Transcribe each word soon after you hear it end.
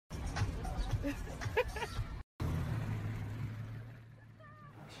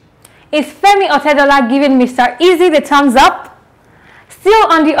Is Femi Otedola giving Mr. Eazi the thumbs up? Still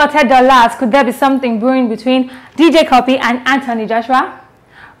on the Otedolas, could there be something brewing between DJ Cuppy and Anthony Joshua?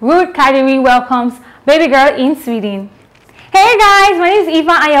 Ruth Kadiri welcomes baby girl in Sweden. Hey guys, my name is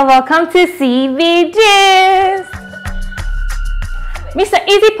Eva and you're welcome to CVGs. Mr.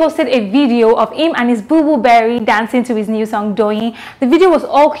 Eazi posted a video of him and his boo-boo berry dancing to his new song Doyin. The video was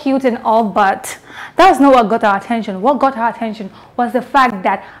all cute and all, but that was not what got our attention. What got our attention was the fact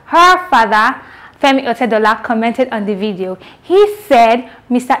that her father, Femi Otedola, commented on the video. He said,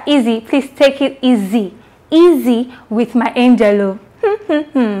 Mr. Eazi, please take it easy. Easy with my angelo.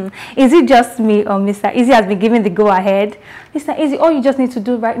 Is it just me or Mr. Eazi has been given the go-ahead? Mr. Eazi, all you just need to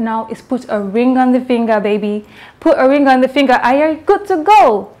do right now is put a ring on the finger, baby. Put a ring on the finger and you're good to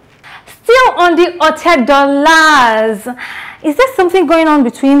go. Still on the Otedolas. Is there something going on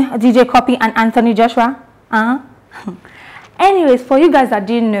between DJ Cuppy and Anthony Joshua? Anyways, for you guys that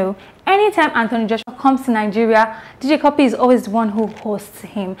didn't know, anytime Anthony Joshua comes to Nigeria, DJ Cuppy is always the one who hosts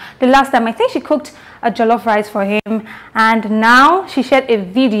him. The last time, I think she cooked a jollof rice for him, and now she shared a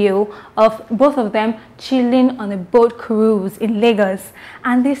video of both of them chilling on a boat cruise in Lagos,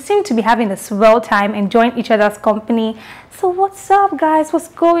 and they seem to be having a swell time, enjoying each other's company. So what's up, guys? What's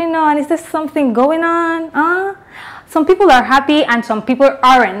going on? Is there something going on? Some people are happy and some people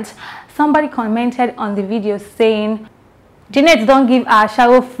aren't. Somebody commented on the video saying, Janet, don't give our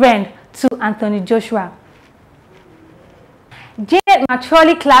shallow friend to Anthony Joshua. Janet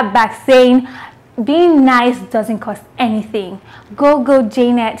maturely clapped back saying, being nice doesn't cost anything. Go, go,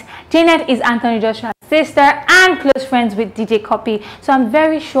 Janet. Janet is Anthony Joshua's sister and close friends with DJ Cuppy. So I'm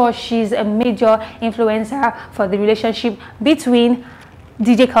very sure she's a major influencer for the relationship between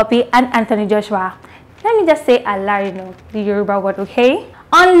DJ Cuppy and Anthony Joshua. Let me just say Alarino, the Yoruba word, okay?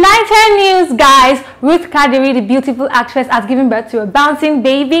 On lighter news, guys, Ruth Kadiri, the beautiful actress, has given birth to a bouncing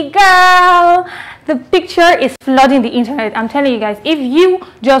baby girl. The picture is flooding the internet. I'm telling you guys, if you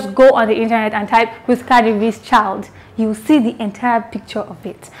just go on the internet and type Ruth Kadiri's child, you will see the entire picture of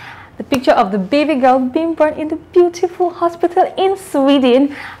it. The picture of the baby girl being born in the beautiful hospital in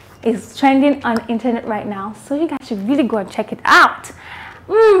Sweden is trending on the internet right now. So you guys should really go and check it out.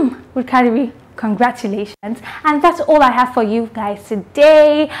 Ruth Kadiri, congratulations. And that's all I have for you guys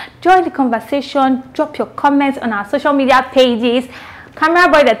today. Join the conversation, drop your comments on our social media pages.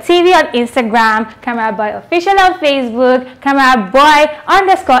 CameraBoy.tv on Instagram, CameraBoy official on Facebook,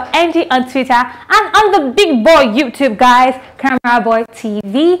 CameraBoy_NG on Twitter, and on the big boy YouTube, guys, CameraBoy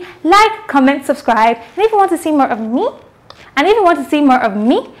TV. Like, comment, subscribe. And if you want to see more of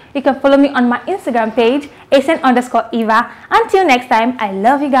me, you can follow me on my Instagram page, eaziness_Eva. Until next time, I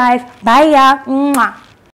love you guys. Bye, ya. Mwah.